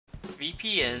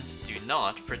VPNs do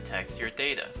not protect your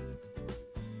data.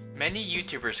 Many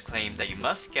YouTubers claim that you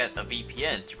must get a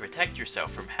VPN to protect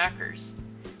yourself from hackers.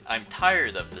 I'm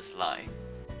tired of this lie.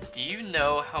 Do you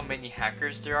know how many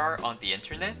hackers there are on the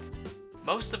internet?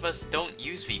 Most of us don't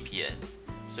use VPNs,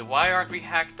 so why aren't we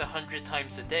hacked 100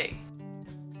 times a day?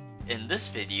 In this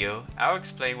video, I'll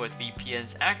explain what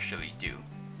VPNs actually do.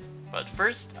 But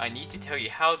first, I need to tell you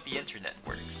how the internet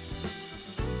works.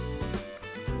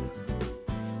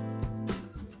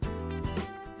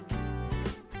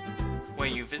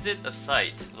 When you visit a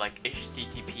site like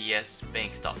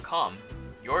https://bank.com,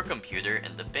 your computer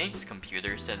and the bank's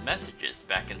computer send messages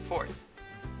back and forth.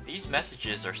 These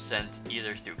messages are sent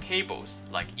either through cables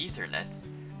like Ethernet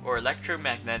or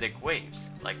electromagnetic waves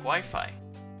like Wi-Fi.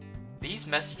 These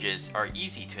messages are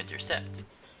easy to intercept,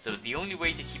 so the only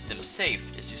way to keep them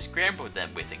safe is to scramble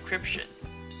them with encryption.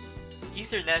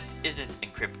 Ethernet isn't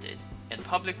encrypted, and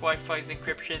public Wi-Fi's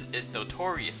encryption is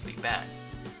notoriously bad.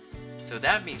 So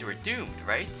that means we're doomed,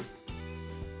 right?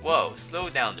 Whoa, slow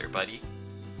down there, buddy.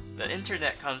 The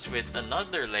internet comes with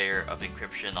another layer of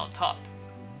encryption on top.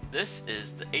 This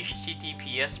is the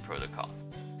HTTPS protocol.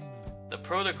 The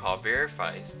protocol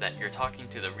verifies that you're talking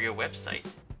to the real website,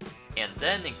 and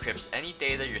then encrypts any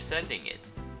data you're sending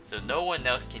it, so no one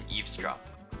else can eavesdrop.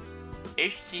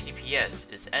 HTTPS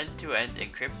is end-to-end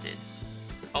encrypted.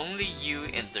 Only you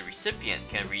and the recipient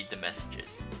can read the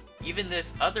messages, even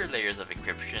if other layers of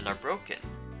encryption are broken.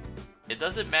 It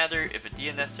doesn't matter if a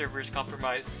DNS server is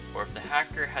compromised or if the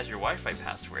hacker has your Wi-Fi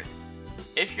password.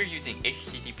 If you're using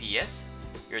HTTPS,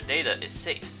 your data is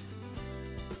safe.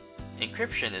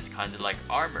 Encryption is kinda like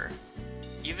armor.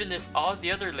 Even if all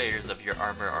the other layers of your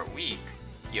armor are weak,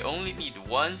 you only need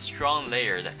one strong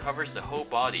layer that covers the whole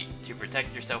body to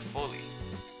protect yourself fully.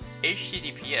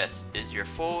 HTTPS is your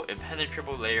full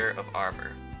impenetrable layer of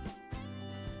armor.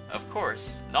 Of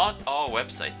course, not all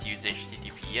websites use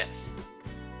HTTPS.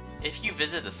 If you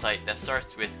visit a site that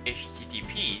starts with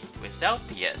HTTP without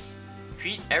the S,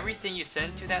 treat everything you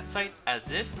send to that site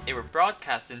as if it were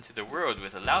broadcast into the world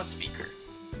with a loudspeaker.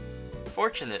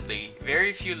 Fortunately,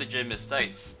 very few legitimate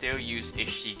sites still use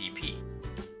HTTP.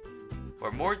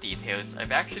 For more details,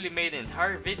 I've actually made an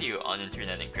entire video on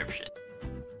internet encryption.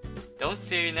 Don't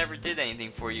say I never did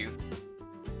anything for you.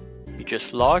 You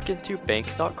just log into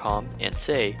bank.com and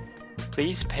say,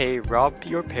 "Please pay Rob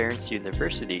your parents'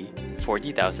 university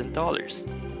 $40,000.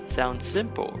 Sounds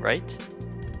simple, right?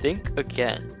 Think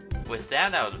again. With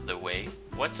that out of the way,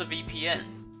 what's a VPN?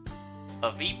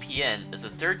 A VPN is a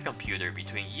third computer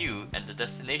between you and the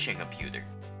destination computer.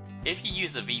 If you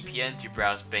use a VPN to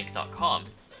browse bank.com,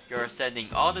 you are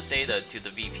sending all the data to the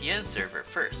VPN server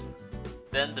first.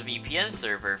 Then the VPN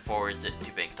server forwards it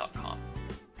to bank.com.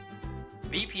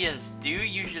 VPNs do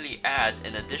usually add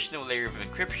an additional layer of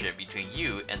encryption between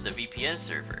you and the VPN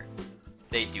server.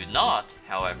 They do not,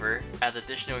 however, add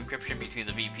additional encryption between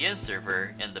the VPN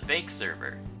server and the bank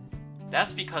server.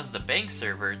 That's because the bank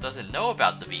server doesn't know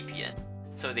about the VPN,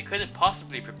 so they couldn't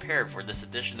possibly prepare for this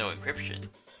additional encryption.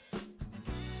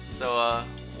 So,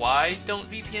 why don't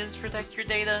VPNs protect your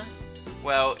data?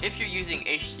 Well, if you're using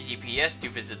HTTPS to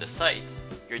visit a site,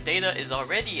 your data is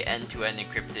already end-to-end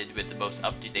encrypted with the most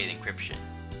up-to-date encryption.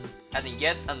 Adding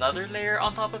yet another layer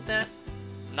on top of that?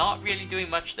 Not really doing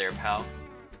much there, pal.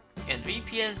 And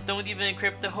VPNs don't even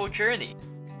encrypt the whole journey.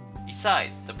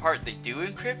 Besides, the part they do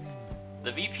encrypt,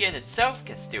 the VPN itself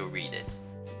can still read it.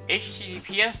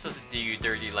 HTTPS doesn't do you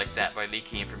dirty like that by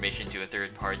leaking information to a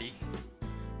third party.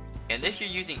 And if you're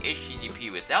using HTTP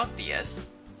without the S,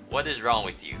 what is wrong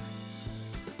with you?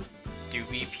 Do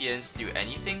VPNs do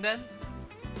anything then?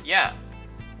 Yeah.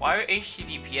 While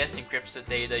HTTPS encrypts the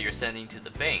data you're sending to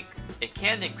the bank, it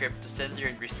can't encrypt the sender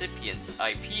and recipient's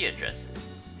IP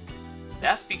addresses.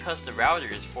 That's because the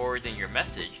routers forwarding your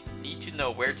message need to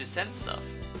know where to send stuff.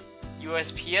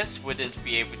 USPS wouldn't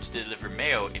be able to deliver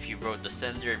mail if you wrote the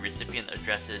sender and recipient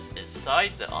addresses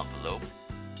inside the envelope.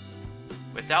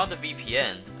 Without a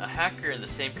VPN, a hacker in the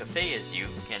same cafe as you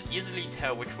can easily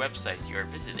tell which websites you are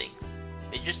visiting.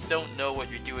 They just don't know what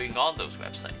you're doing on those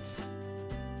websites.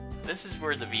 This is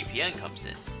where the VPN comes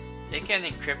in. It can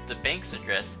encrypt the bank's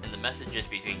address and the messages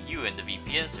between you and the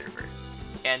VPN server.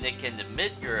 And it can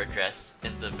emit your address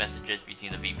in the messages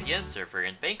between the VPN server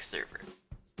and bank server.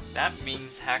 That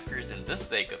means hackers in this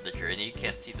leg of the journey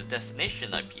can't see the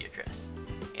destination IP address,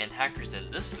 and hackers in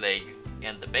this leg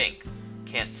and the bank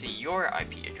can't see your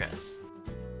IP address.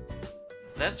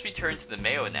 Let's return to the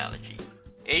mail analogy.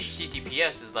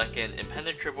 HTTPS is like an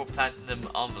impenetrable platinum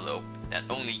envelope that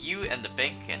only you and the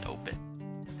bank can open.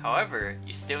 However,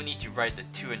 you still need to write the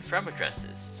to and from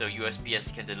addresses so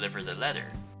USPS can deliver the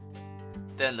letter.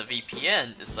 Then the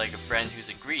VPN is like a friend who's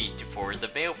agreed to forward the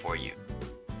mail for you.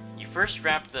 You first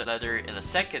wrap the letter in a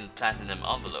second platinum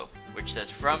envelope, which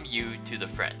says from you to the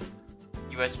friend.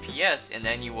 USPS and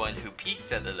anyone who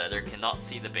peeks at the letter cannot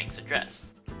see the bank's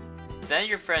address. Then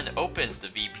your friend opens the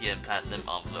VPN platinum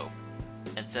envelope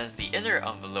and sends the inner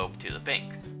envelope to the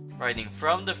bank, writing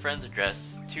from the friend's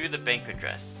address to the bank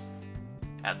address.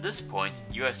 At this point,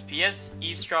 USPS,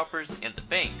 eavesdroppers, and the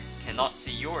bank cannot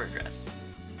see your address.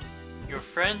 Your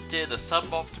friend did a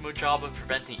suboptimal job of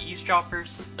preventing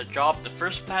eavesdroppers, a job the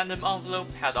first platinum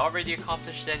envelope had already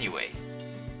accomplished anyway.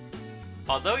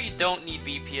 Although you don't need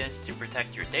VPNs to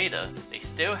protect your data, they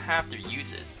still have their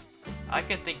uses. I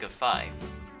can think of 5.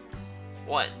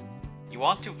 1. You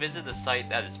want to visit a site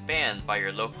that is banned by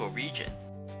your local region.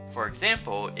 For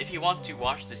example, if you want to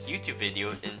watch this YouTube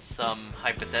video in some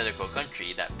hypothetical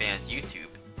country that bans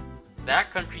YouTube,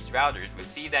 that country's routers will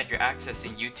see that you're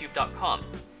accessing youtube.com,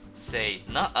 say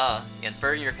 "nuh-uh" and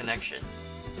burn your connection.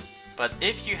 But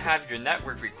if you have your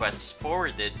network requests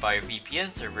forwarded by a VPN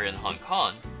server in Hong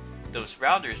Kong, those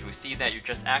routers will see that you're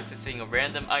just accessing a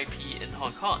random IP in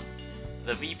Hong Kong.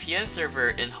 The VPN server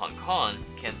in Hong Kong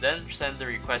can then send the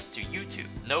request to YouTube,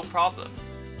 no problem.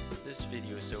 This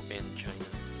video is so banned in China.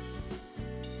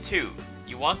 2.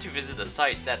 You want to visit a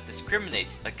site that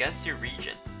discriminates against your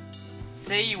region.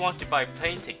 Say you want to buy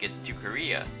plane tickets to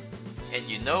Korea, and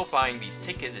you know buying these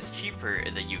tickets is cheaper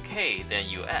in the UK than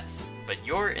US, but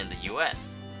you're in the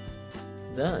US.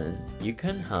 Then you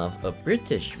can have a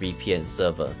British VPN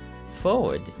server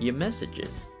forward your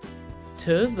messages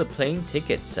to the plane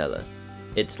ticket seller.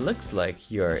 It looks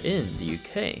like you are in the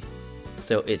UK,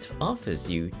 so it offers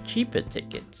you cheaper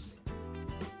tickets.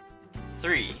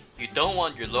 3. You don't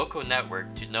want your local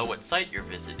network to know what site you're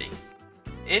visiting.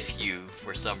 If you,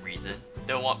 for some reason,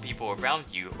 don't want people around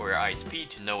you or your ISP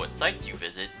to know what sites you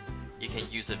visit, you can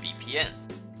use a VPN.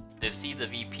 They'll see the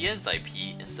VPN's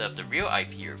IP instead of the real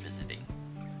IP you're visiting.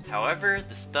 However,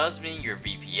 this does mean your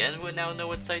VPN will now know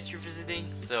what sites you're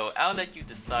visiting, so I'll let you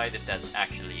decide if that's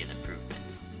actually an improvement.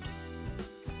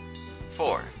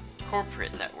 4.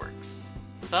 Corporate networks.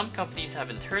 Some companies have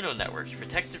internal networks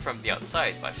protected from the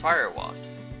outside by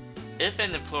firewalls. If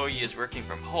an employee is working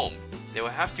from home, they will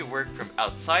have to work from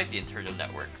outside the internal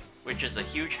network, which is a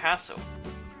huge hassle.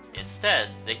 Instead,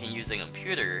 they can use a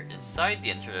computer inside the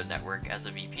internal network as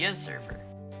a VPN server.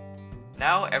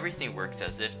 Now everything works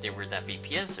as if they were that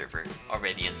VPN server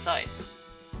already inside.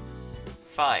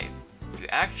 5. You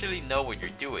actually know what you're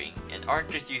doing and aren't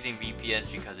just using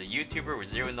VPNs because a YouTuber with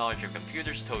zero knowledge of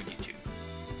computers told you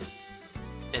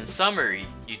to. In summary,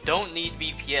 you don't need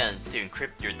VPNs to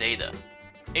encrypt your data.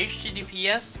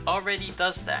 HTTPS already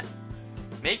does that.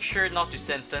 Make sure not to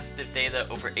send sensitive data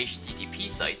over HTTP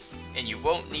sites, and you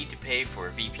won't need to pay for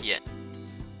a VPN.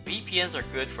 VPNs are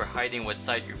good for hiding what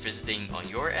site you're visiting on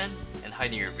your end and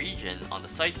hiding your region on the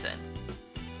site's end.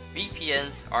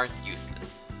 VPNs aren't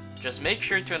useless. Just make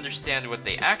sure to understand what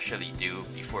they actually do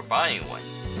before buying one.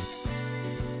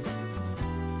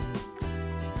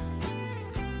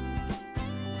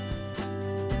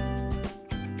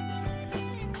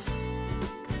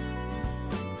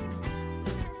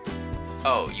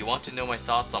 Oh, you want to know my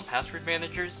thoughts on password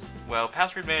managers? Well,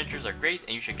 password managers are great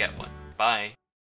and you should get one. Bye!